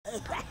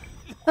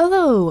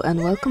Hello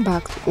and welcome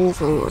back to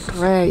Overlord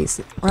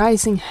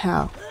Rising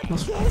Hell.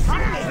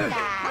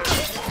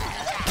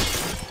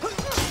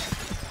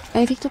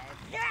 Anything to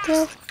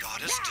tell? The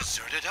goddess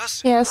deserted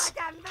us? Yes.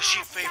 Does she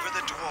favor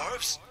the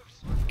dwarves?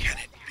 Can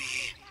it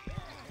be?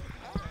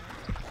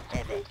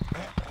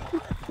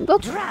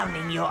 But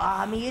Drowning your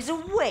army is a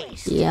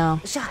waste. yeah.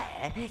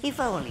 Sire, if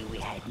only we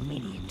had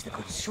minions that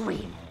could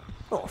swim.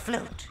 Or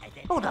float.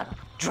 Or not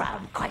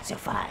drown quite so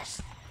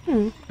fast.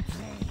 Blues,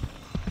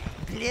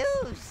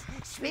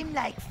 swim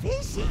like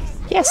fishes.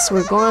 Yes,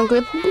 we're going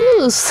with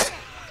blues.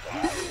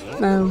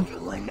 No.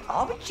 An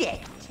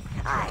object.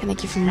 Can I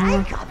give you more?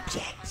 Like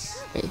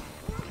objects. Okay.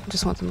 I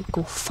just want to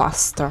go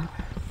faster.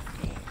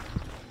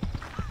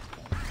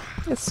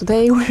 Yes,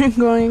 today we're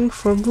going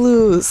for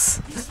blues.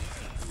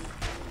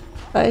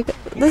 Like,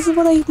 this is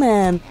what I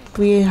meant.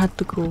 We had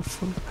to go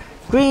for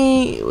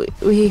green.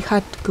 We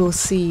had to go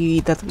see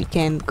that we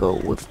can go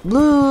with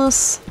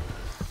blues.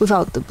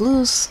 Without the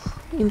blues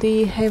in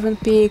the Haven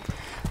Peak.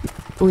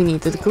 We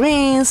needed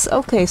greens.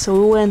 Okay, so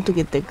we went to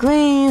get the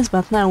greens,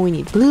 but now we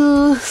need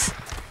blues.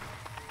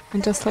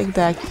 And just like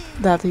that,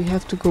 you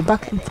have to go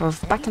back and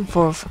forth, back and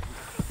forth.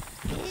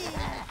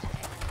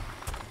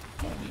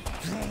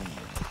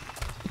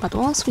 But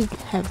once we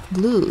have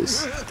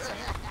blues,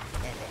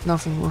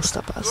 nothing will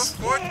stop us.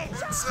 The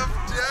footprints of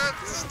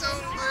death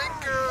still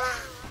linger.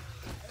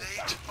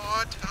 They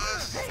taunt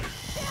us.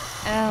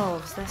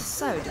 Elves, they're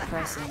so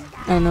depressing.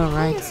 I know, Pull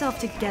right? yourself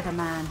together,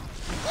 man.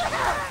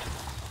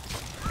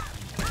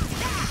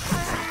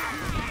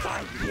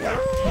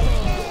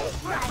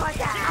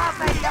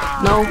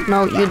 No,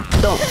 no, you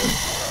don't.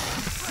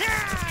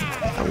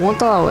 I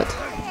won't allow it.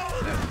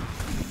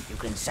 You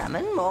can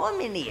summon more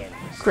minions.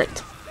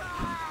 Great.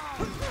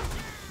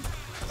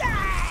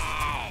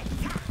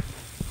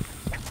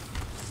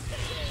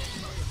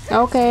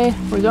 Okay,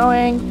 we're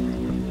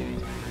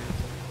going.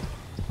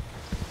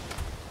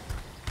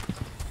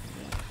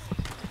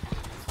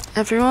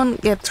 Everyone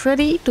get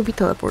ready to be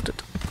teleported.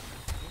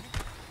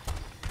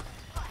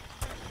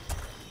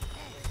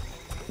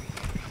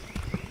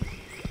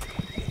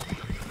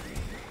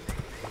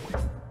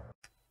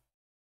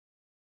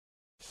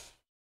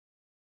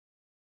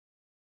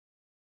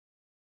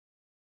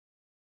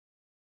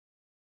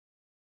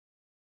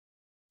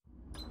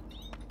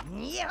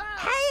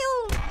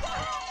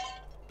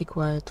 Be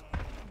quiet.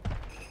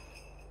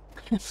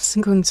 I'm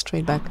just going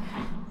straight back.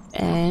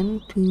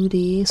 And to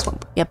the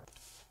swamp. Yep.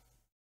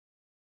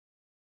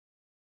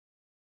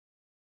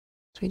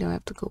 So we don't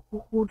have to go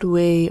all the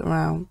way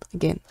around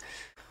again.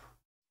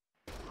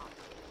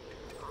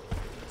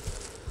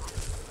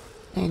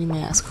 And you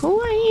may ask,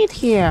 who I need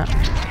here?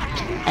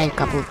 A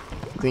couple of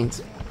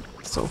greens.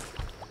 So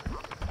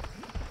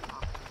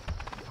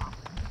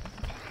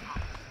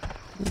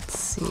let's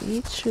see,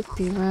 it should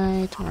be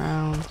right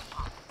around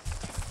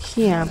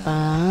here,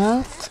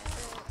 but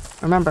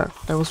remember,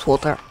 there was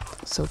water,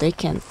 so they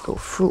can't go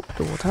through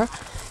the water,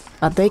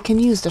 but they can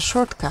use the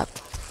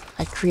shortcut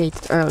I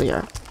created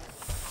earlier.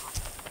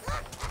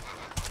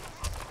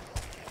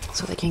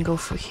 So they can go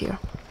through here.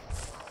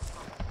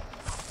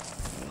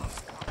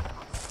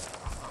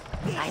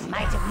 I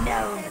might have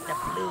known that the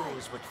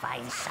blues would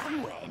find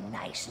somewhere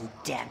nice and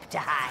damp to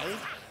hide.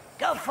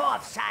 Go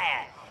forth,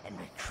 sire, and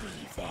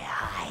retrieve their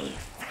hive.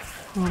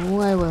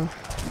 Oh, I will.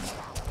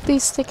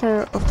 Please take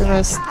care of the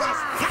rest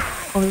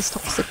of this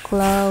toxic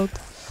cloud.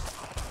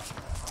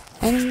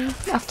 And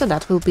after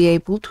that we'll be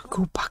able to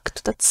go back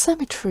to that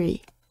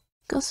cemetery.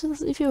 Because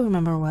if you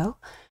remember well,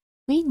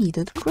 we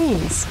needed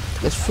greens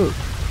to get through.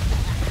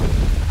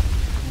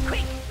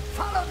 Quick,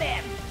 follow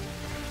them!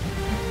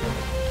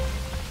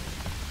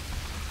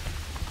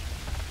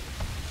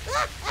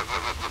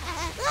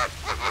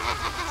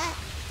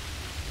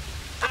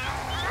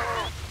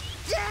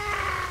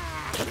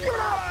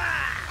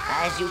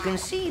 As you can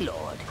see,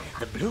 Lord,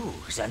 the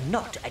blues are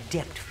not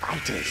adept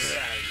fighters.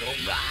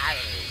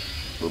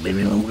 But they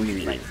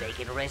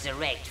can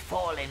resurrect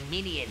fallen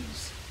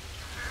minions.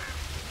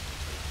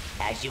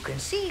 As you can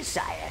see,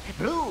 sire,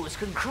 blues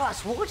can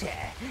cross water.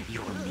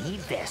 You will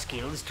need their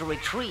skills to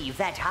retrieve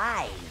that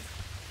hive.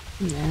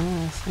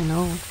 Yes, I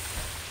know.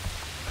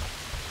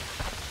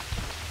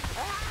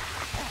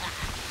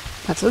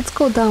 But let's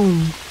go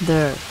down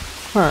there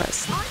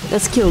first.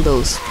 Let's kill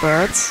those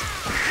birds.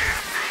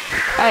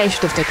 I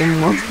should have taken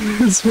more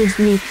birds with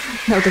me,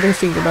 now that I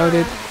think about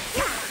it.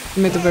 I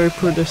made a very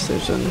poor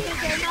decision.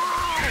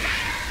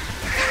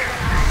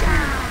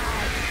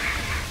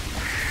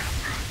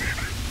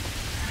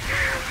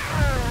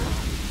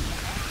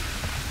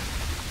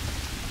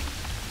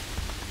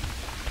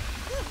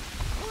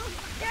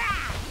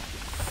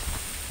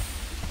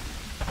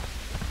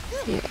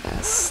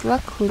 Yes,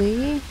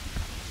 luckily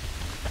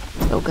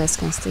you guys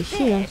can stay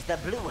here. There's the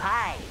blue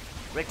hive.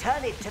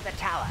 Return it to the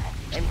tower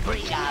and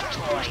bring our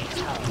boys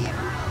home.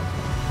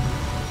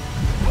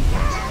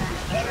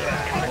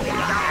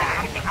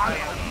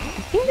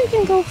 I think they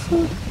can go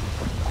through.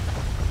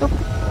 Nope.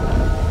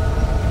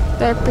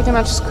 They're pretty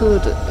much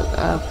screwed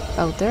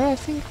out there, I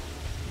think.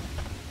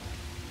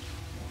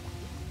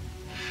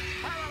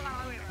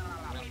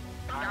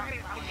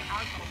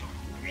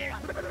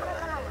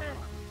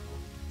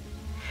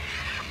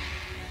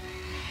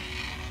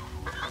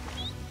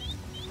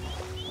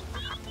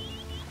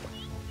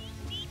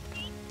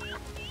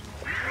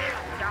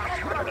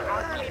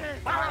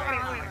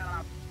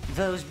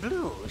 Those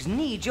blues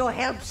need your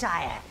help,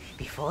 sire,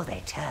 before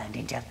they're turned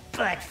into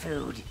bird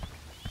food.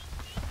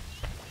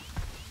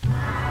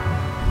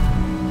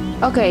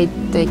 Okay,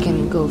 they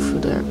can go through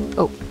there.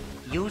 Oh,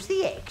 Use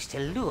the eggs to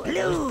lure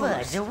those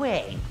birds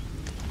away.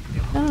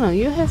 no,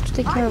 you have to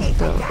take care of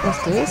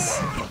this.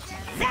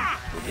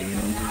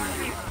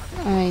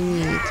 I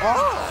need.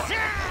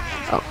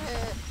 Oh.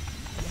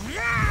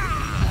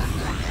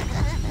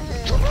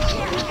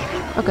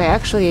 Okay,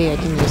 actually, I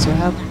can use your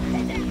help.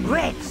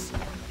 Reds.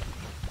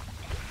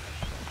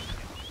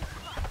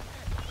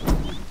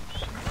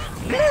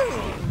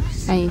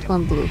 I need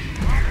one blue.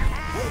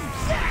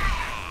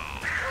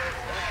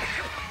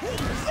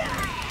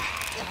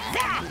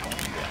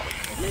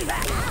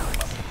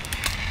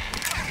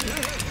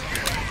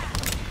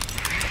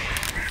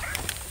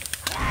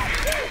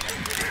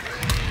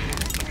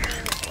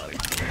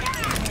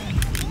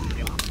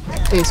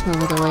 Please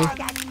move it away.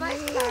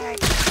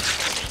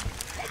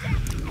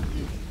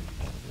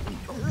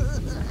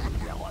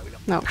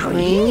 No,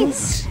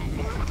 greens.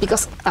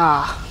 Because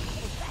I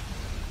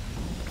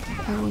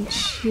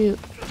want you.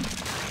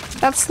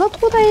 That's not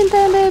what I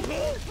intended.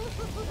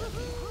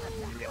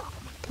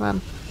 Come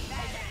on.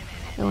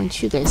 I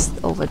want you guys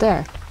over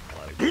there.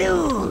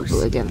 Blue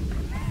again.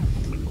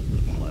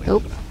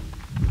 Nope.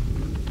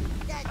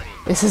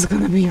 This is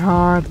gonna be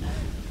hard.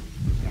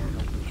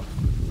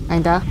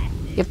 Kinda.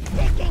 Yep.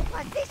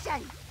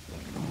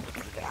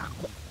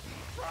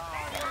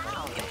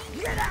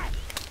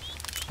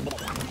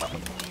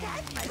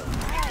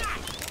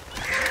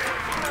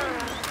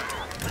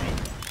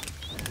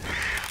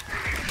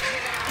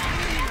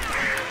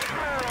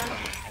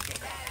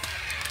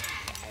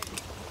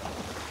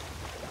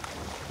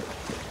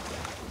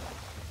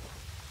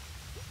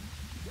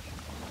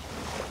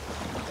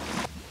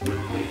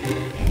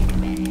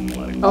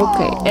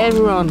 Okay,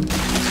 everyone,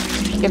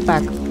 get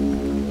back.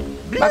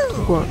 Back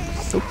to work.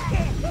 Oop.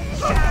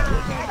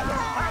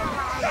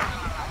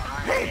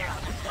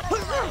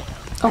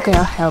 Okay,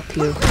 I'll help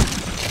you.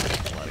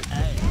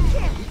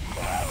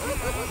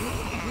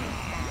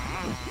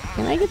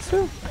 Can I get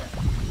through?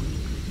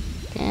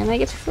 Can I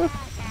get through?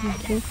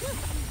 Thank you.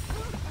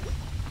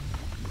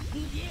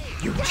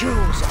 You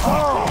choose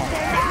all.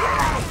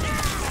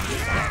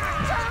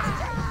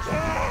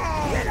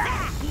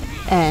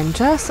 And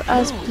just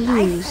as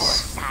blues.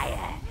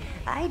 Sire,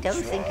 I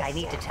don't think I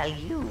need to tell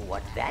you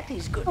what that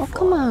is good Oh, for.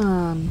 come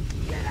on.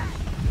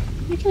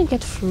 You can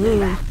get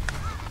through.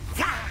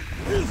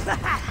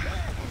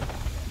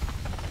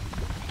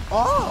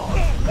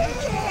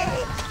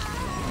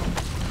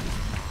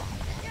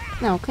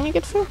 Now, can you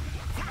get through?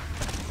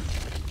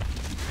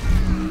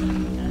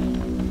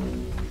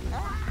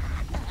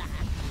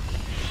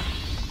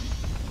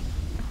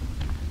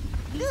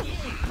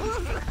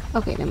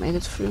 Okay, they made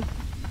it through.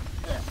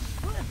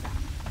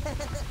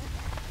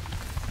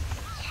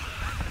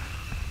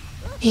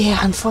 Yeah,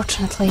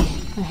 unfortunately,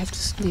 I have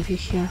to leave you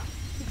here.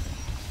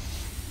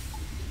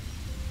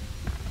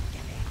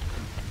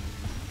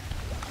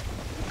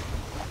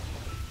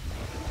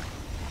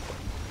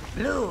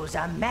 Blues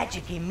are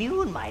magic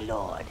immune, my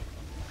lord.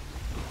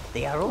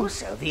 They are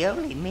also the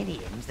only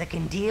minions that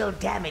can deal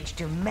damage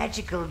to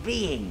magical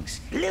beings.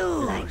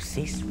 Blues! Like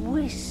this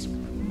wisp.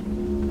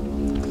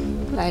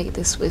 Like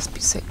this wisp,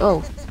 you say.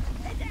 Oh.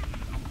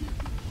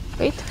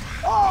 Wait.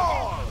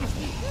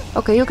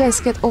 Okay, you guys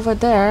get over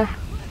there.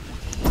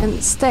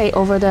 And stay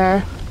over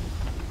there.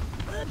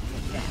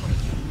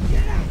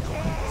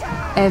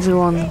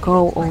 Everyone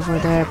go over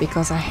there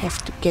because I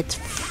have to get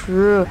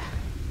through.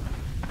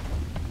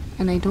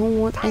 And I don't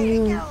want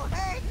any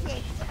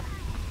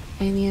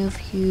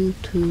of you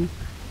to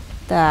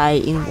die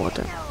in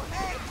water.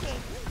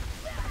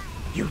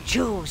 You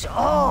choose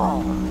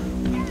all.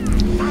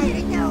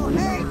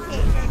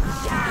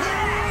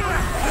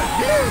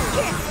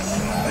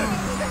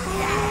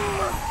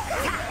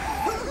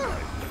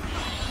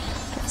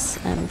 Yes,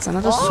 and it's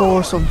another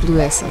source of blue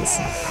essence.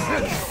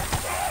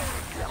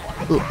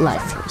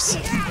 Life force,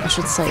 I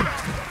should say.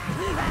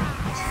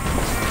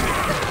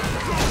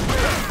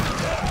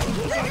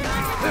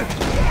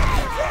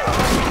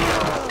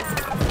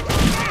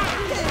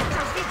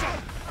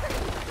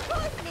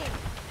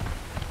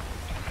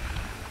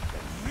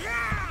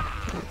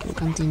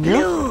 Continue.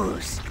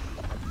 Blues!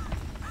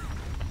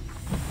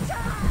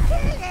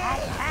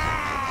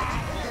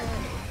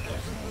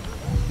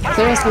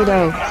 Seriously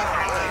though.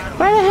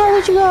 Where the hell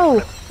did you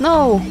go?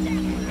 No!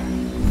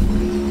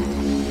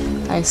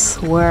 I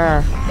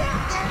swear.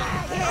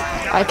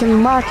 I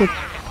can mark it,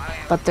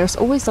 but there's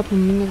always that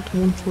minute that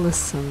won't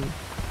listen.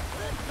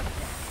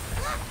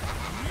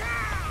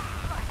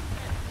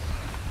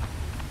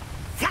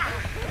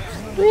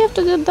 Do we have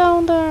to get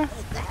down there?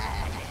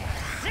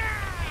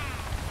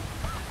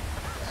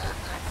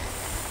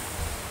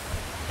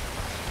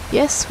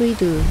 Yes, we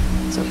do.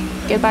 So,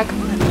 get back.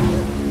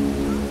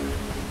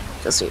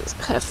 Because you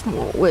have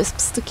more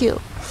wisps to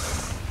kill.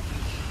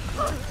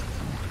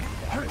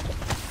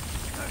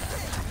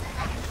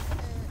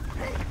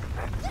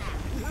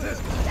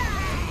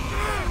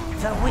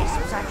 The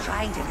wisps are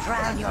trying to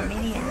drown your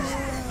minions.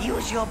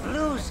 Use your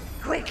blues,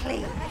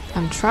 quickly.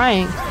 I'm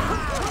trying.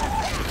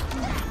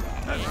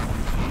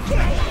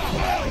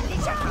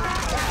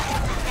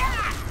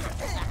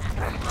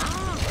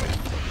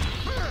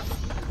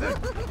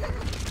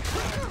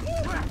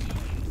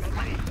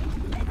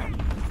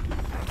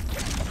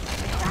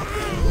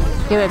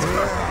 Get it.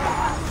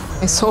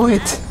 I saw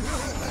it.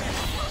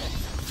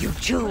 You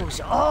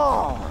choose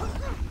all.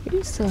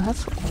 We still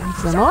have all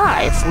of them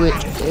alive,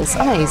 which is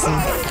amazing.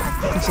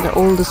 Consider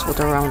all this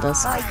water around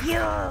us. For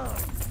you.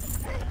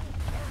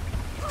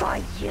 For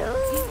you.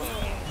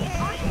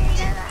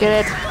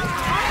 Get it.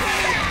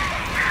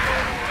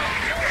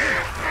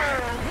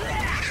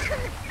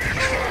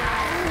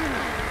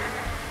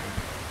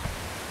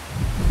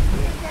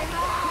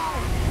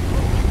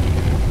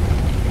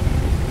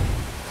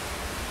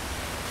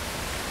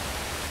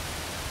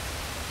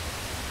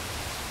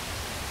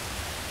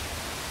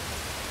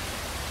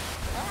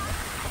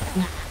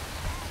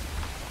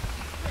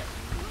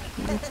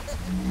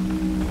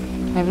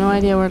 I have no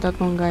idea where that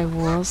one guy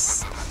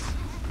was,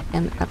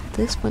 and at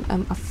this point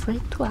I'm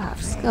afraid to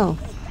ask. Oh,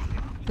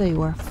 there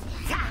you are.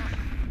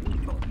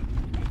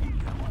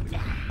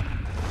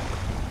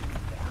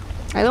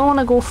 I don't want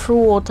to go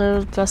through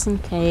water just in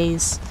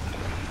case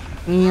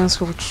minions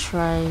will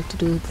try to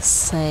do the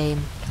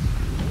same.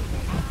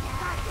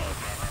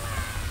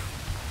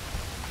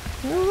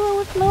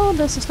 No,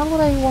 this is not what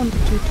I wanted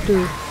you to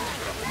do.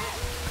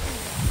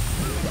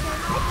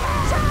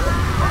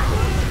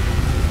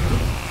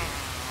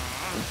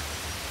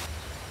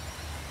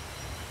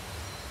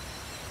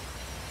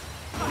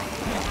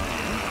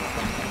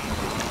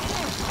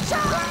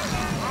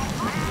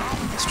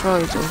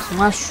 Destroy those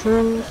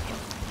mushrooms.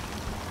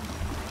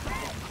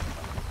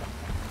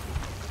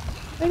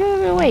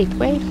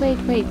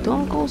 Wait.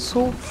 Don't go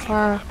so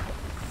far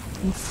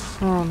in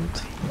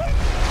front.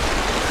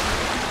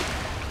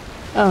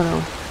 Oh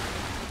no.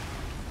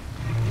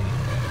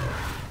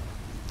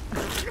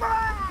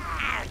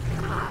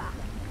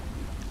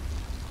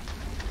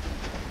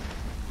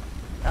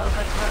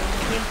 Overthrown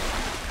him.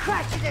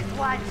 Crush it at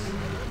once.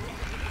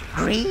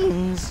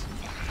 Greens.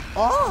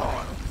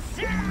 All.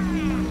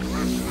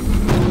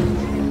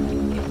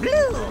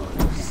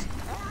 Blues.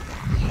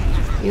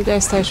 You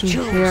guys station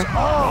here.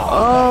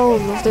 Oh,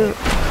 look there.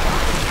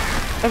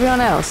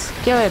 Everyone else,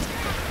 kill it.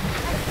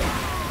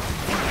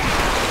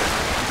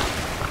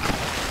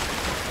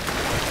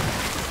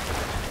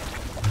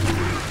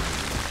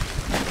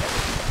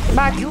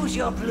 Back. Use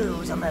your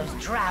blues on those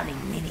drowning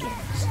minions.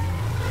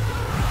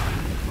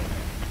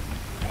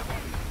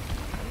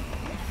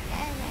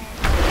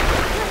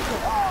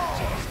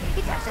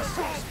 It has a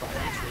soft spot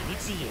between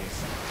its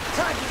ears.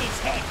 Target its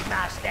head,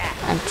 master.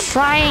 I'm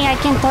trying, I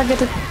can't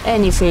target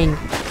anything.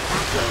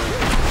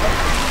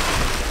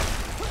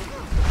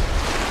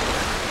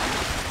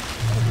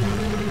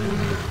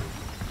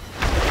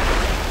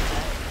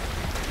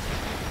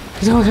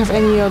 I don't have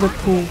any other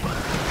pool.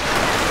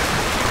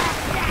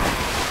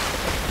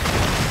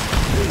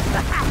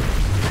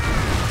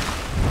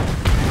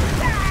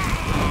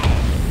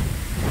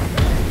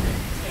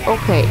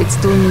 Okay, it's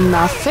doing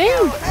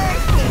nothing?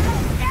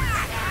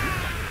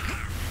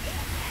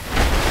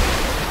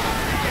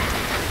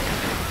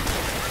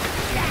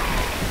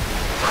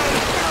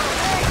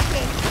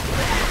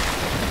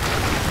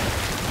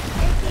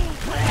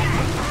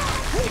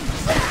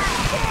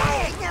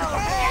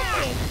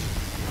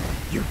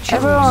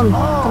 Everyone,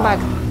 come back.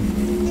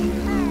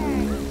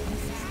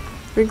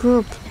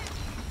 Regroup.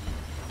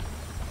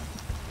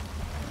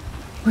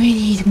 We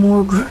need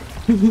more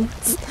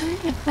groups.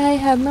 I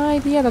had no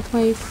idea that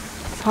my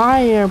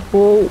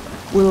fireball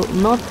will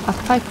not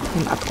affect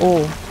him at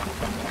all.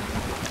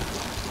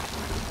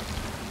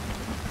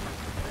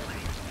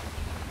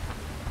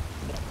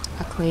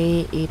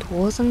 Luckily, it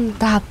wasn't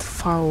that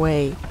far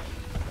away.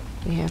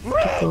 We have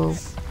to go.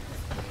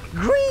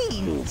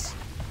 Greens.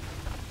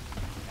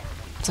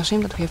 It's a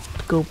shame that we have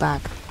to go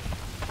back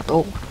at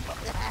all.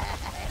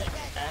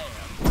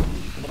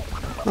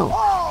 No,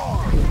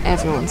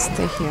 everyone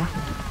stay here.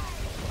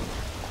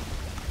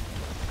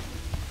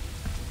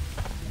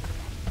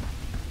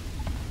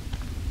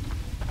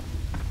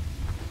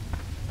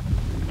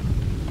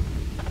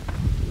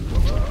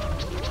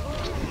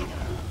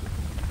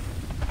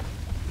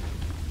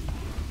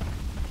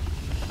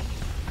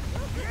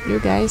 You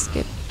guys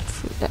get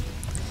through that.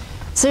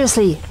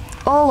 Seriously,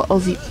 all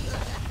of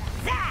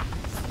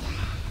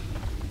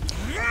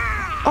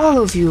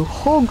you,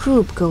 whole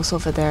group goes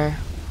over there.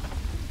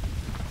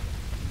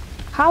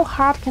 How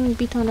hard can it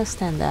be to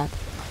understand that?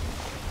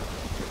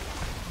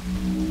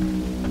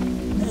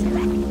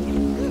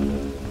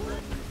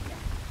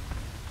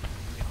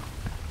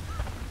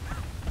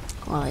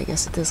 Well, I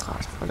guess it is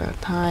hard for their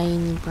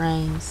tiny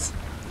brains.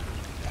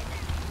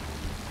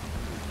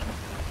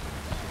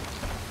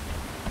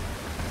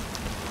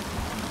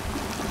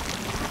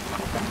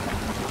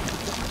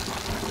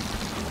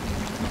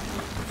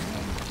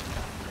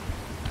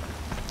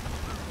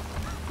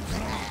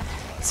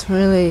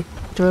 it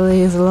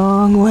really is a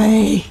long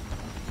way.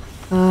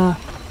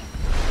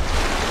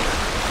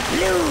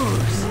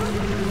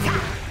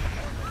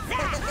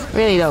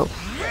 Really though,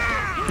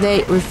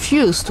 they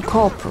refuse to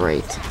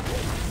cooperate.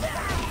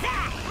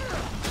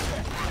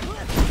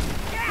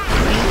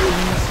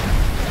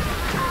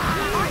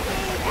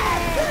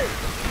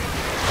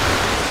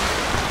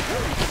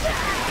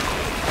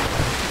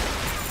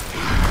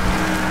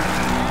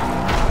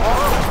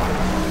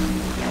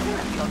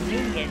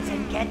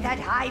 Get that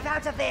hive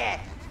out of there!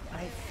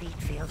 My feet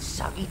feel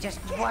soggy just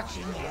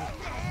watching you.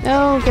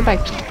 No, get back.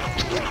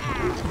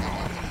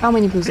 How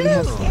many blues do we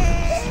have?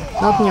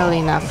 Not nearly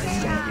enough.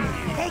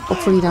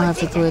 Hopefully they don't have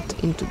to do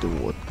it into the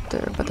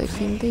water, but I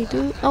think they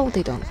do. Oh,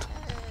 they don't.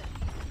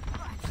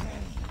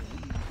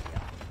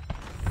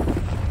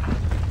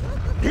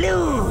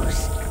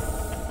 Blues!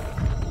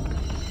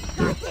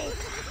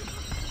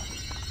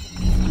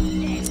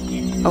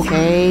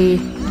 Okay.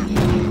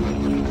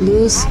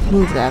 Blues,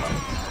 move that.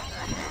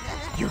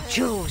 You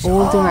choose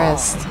All the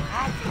rest.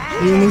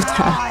 You move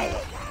that.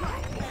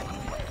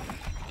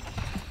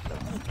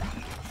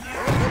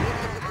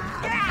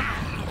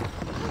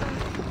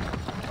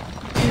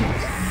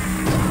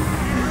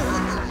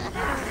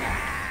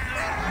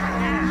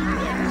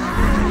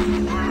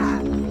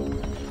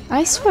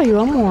 I swear you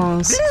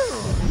almost.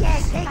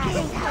 Yes,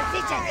 taking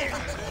position.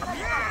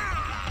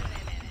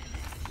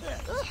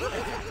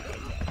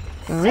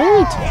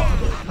 Great.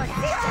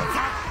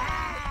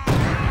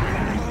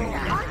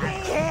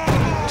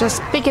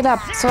 Just pick it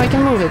up so I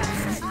can move it.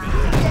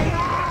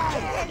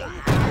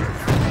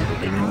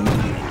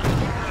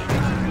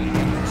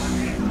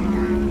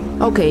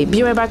 Okay,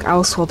 be right back,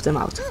 I'll swap them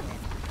out.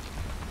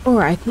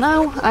 Alright,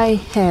 now I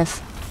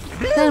have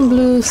 10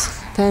 blues,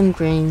 10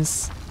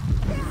 greens,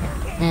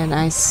 and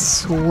I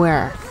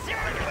swear.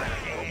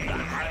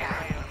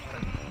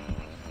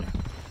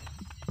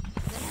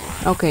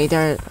 Okay,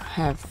 there I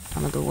have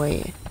another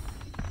way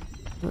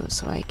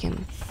so I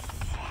can...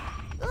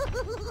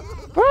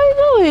 What are you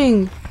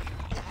doing?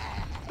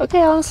 Okay,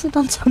 I honestly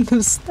don't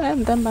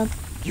understand them, but...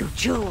 You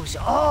choose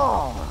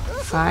all.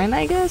 Fine,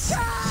 I guess.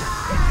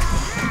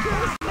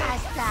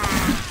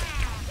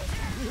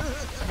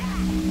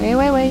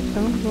 Wait,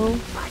 don't go.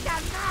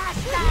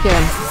 Get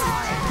him.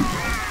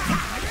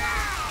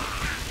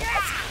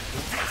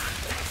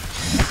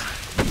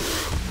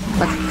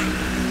 But...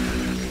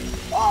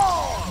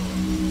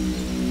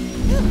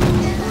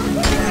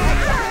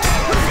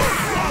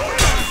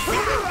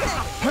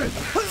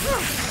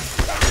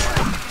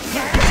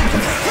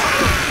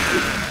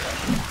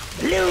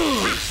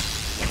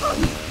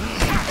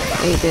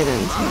 They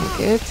didn't make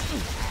it.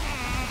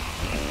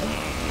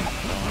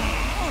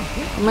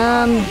 Come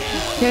on,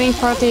 killing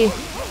party.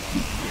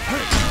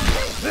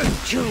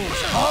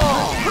 Choose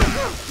all.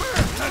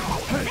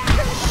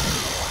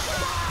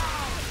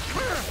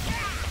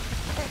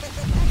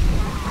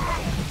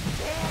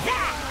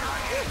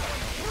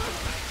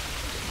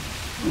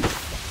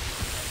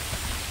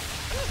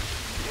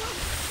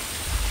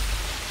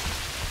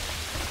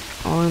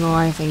 All in all,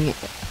 I think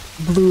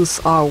blues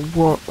are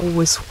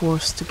always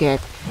worse to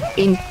get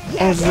in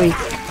every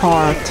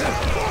part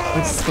of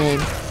this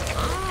game.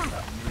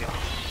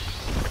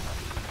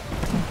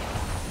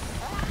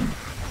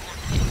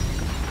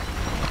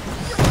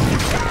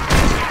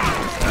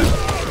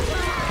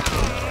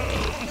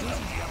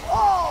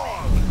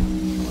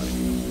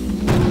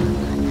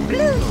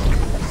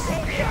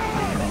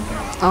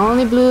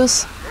 Only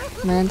blues,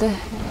 man the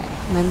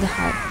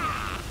hype.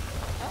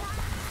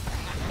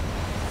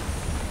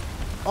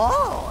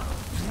 Oh,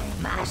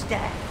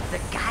 Master, the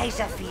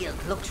geyser field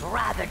looks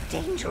rather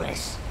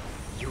dangerous.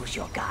 Use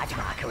your guard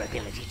marker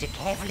ability to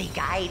carefully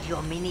guide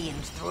your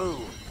minions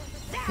through.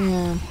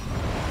 Yeah.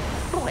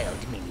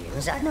 Boiled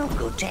minions are no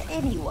good to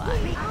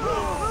anyone.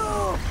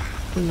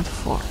 In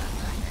 4.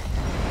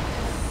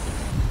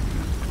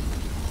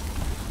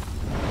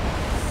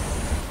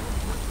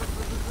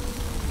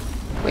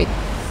 Wait.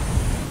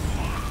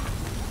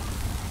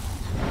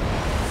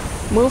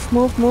 Move.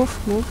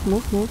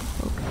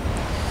 Okay.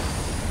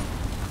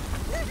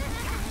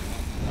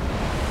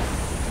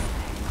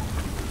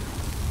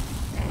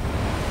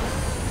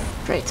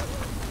 Great.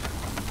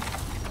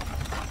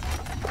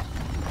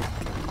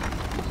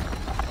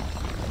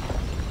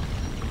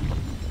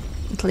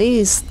 At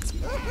least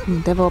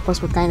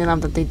developers were kind enough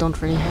that they don't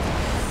really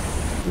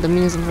have... The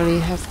minions don't really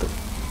have to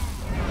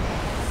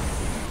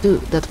do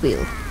that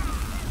wheel.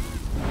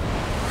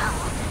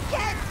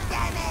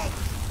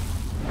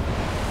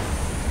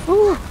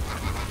 Ooh!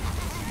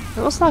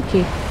 That was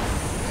lucky.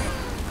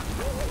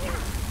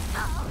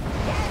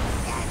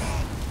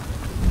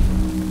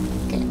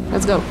 Okay,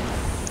 let's go.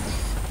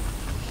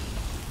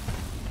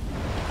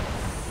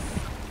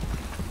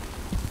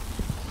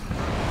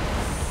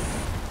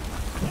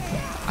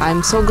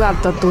 I'm so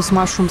glad that those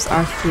mushrooms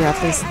are here,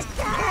 at least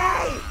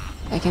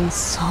I can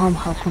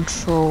somehow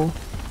control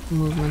the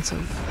movements of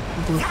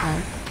Blue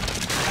Hive.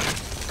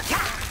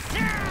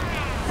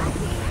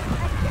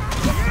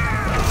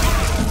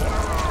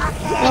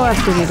 I'll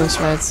have to do those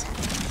reds.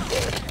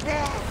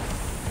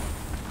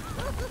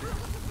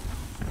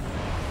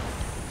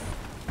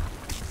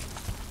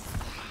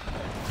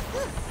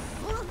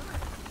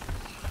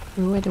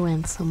 already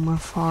went somewhere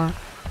far.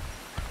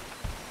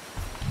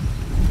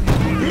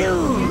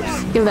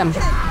 Blues! Kill them.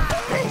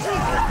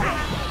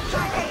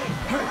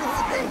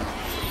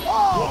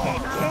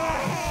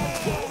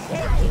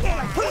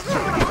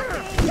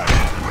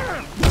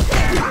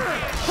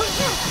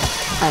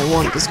 I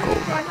want this goal.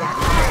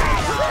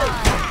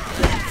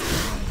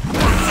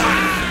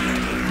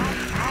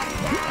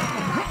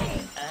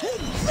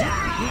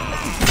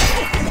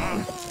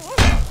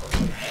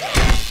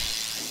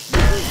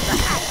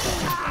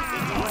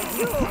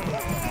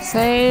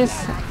 Save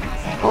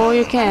all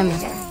you can.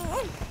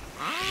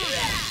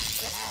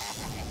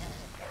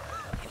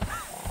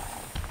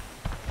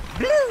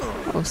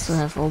 Also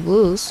have all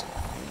blues.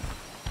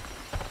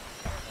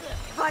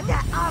 For the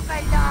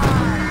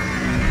Overlord!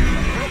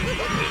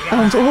 I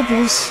want all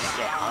blues.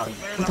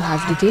 What do I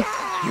have to do?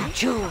 You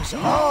choose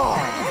all!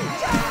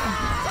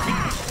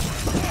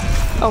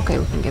 Okay,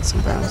 we can get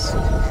some browns.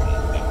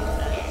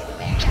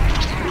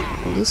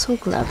 I'll do so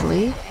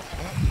gladly.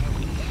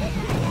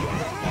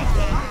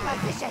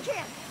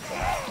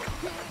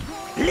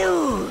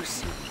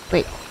 Blues!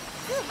 Wait.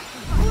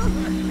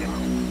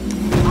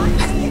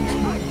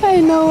 I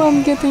know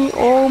I'm getting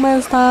all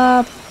messed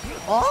up.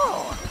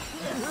 Oh!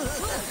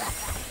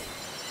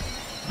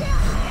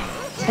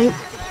 Are you...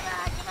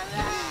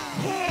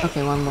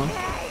 Okay, one more.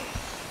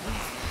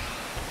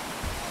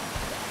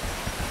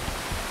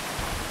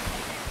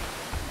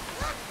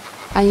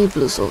 I need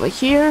blues over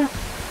here,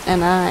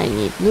 and I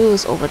need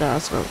blues over there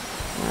as well.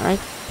 Alright?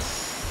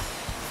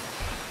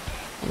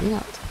 Maybe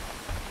not.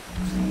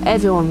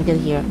 Everyone get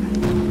here.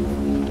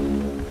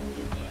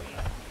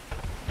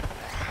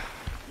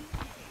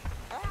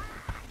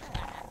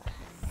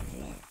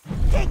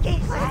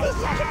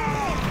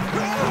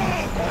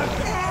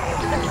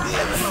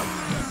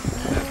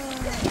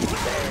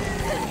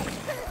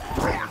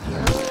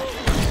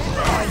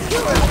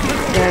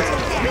 Get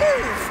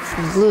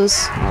some blues.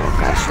 Oh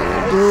gosh, the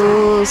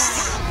blues.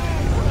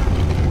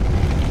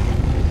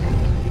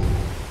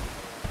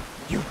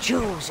 You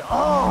choose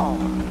all!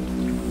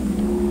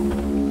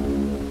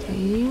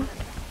 Okay.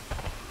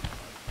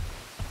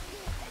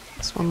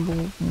 There's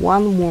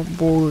one more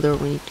boulder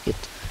we need to get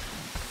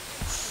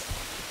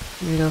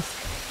rid of.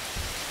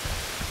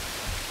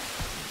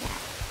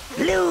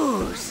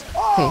 Blues!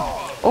 Okay,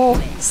 all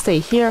stay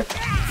here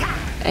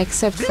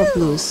except for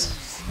blues.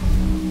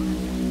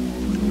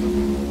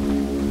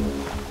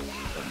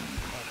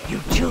 You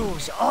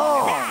choose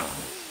all!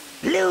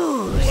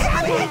 Blues!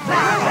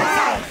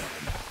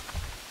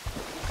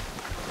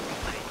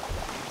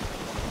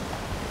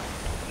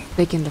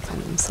 They can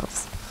defend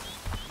themselves.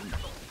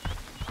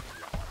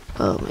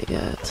 Oh my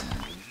god.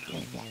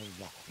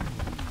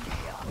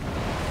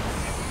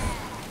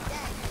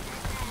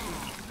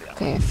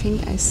 Okay, I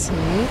think I see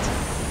it.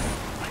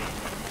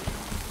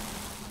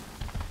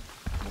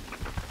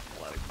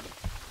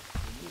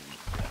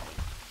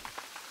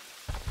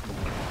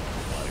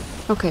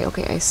 Okay,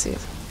 okay, I see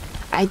it.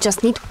 I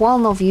just need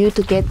one of you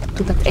to get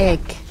to that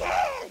egg.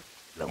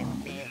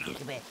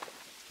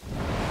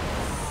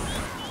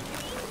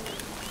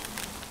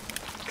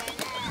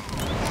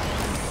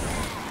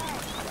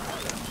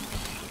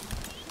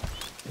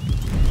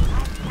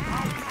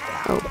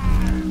 Oh.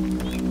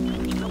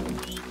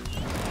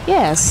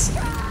 Yes.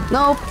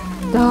 Nope.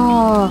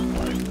 Oh.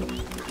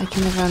 I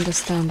can never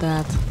understand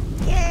that.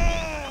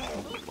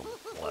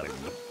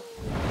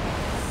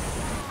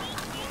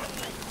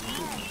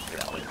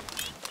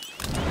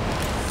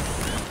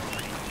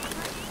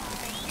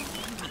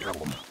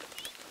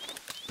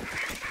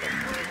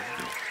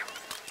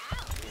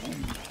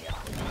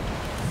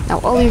 Now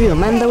all of you,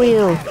 man the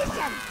wheel.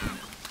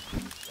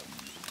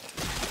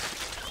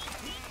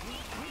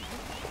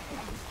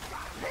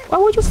 Why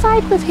would you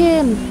fight with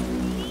him?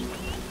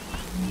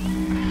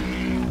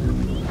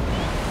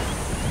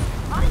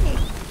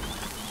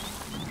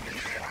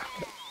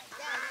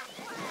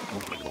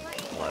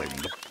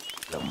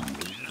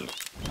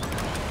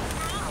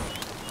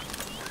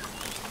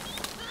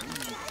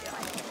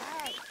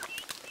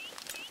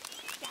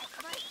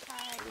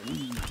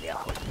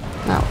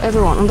 Now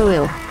everyone on the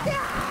wheel.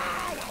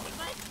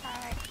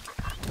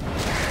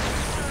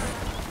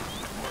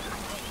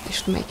 I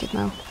should make it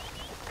now.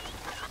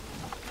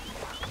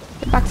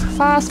 Get back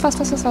fast, fast,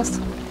 fast, fast,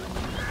 fast.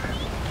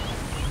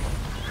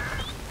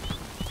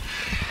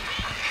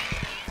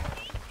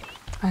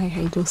 I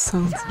hate those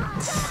sounds.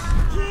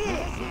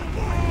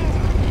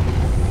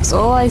 So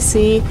all I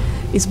see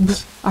is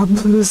our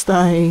blues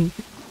dying.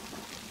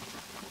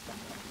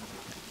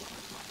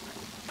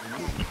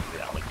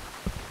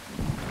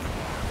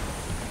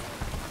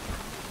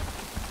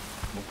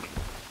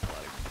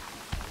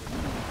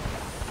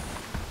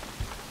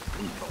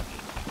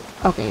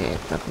 Okay, yeah,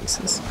 that makes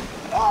sense.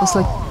 I was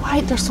like, why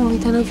there's only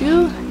 10 of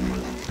you?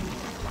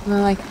 And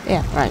I'm like,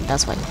 yeah, right,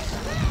 that's why.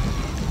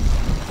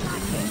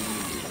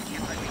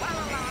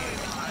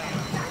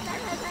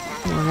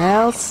 Anyone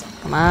else?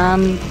 Come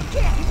on. You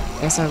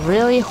guys are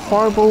really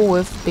horrible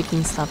with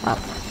picking stuff up,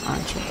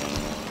 aren't you?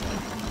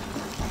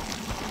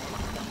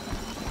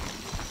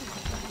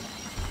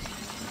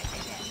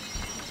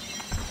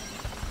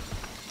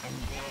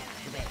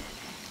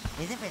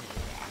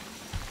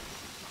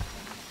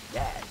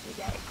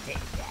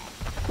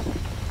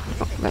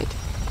 Oh, wait.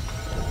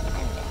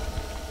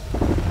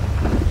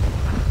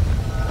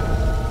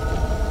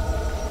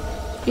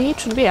 It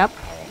should be up.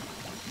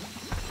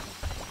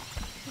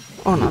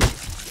 Or not.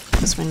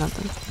 This way not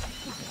then.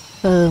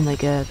 Oh my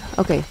god.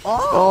 Okay.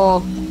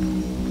 Oh.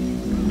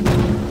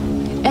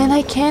 And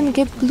I can't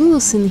get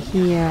blues in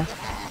here.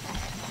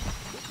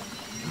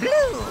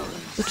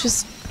 Which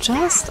is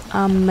just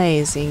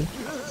amazing.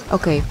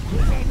 Okay.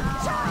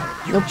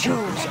 Nope.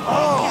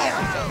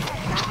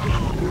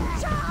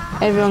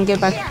 Everyone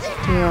get back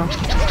to your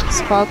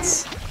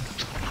spots.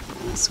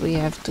 So we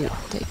have to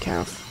take care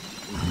of.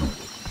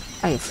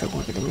 Are you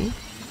freaking kidding me?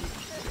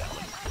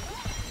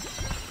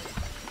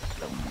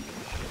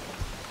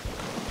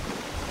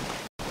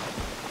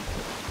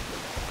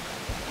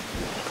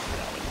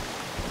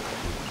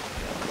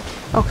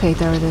 Okay,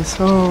 there it is.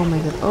 Oh my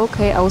god.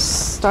 Okay, I was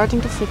starting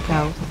to freak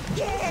out.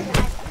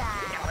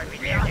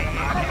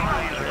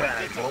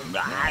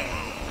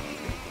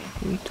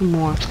 Need two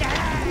more.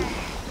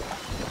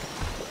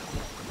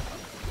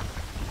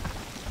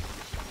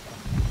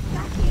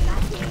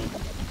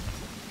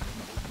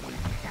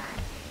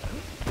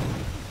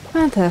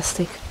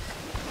 Fantastic.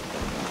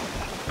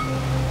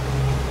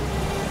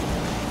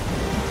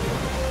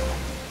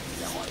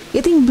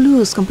 Getting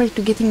blues compared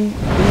to getting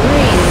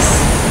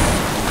greens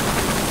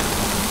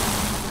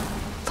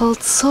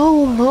felt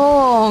so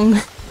long.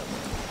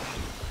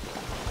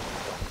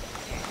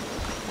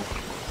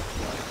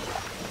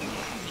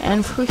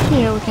 And through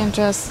here we can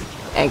just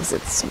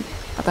exit soon.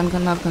 But I'm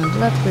not gonna do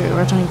that. We're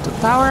returning to the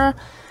tower.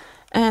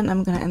 And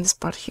I'm gonna end this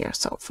part here.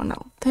 So for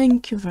now,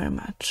 thank you very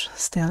much.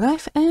 Stay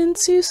alive and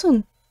see you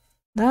soon.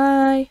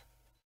 Bye.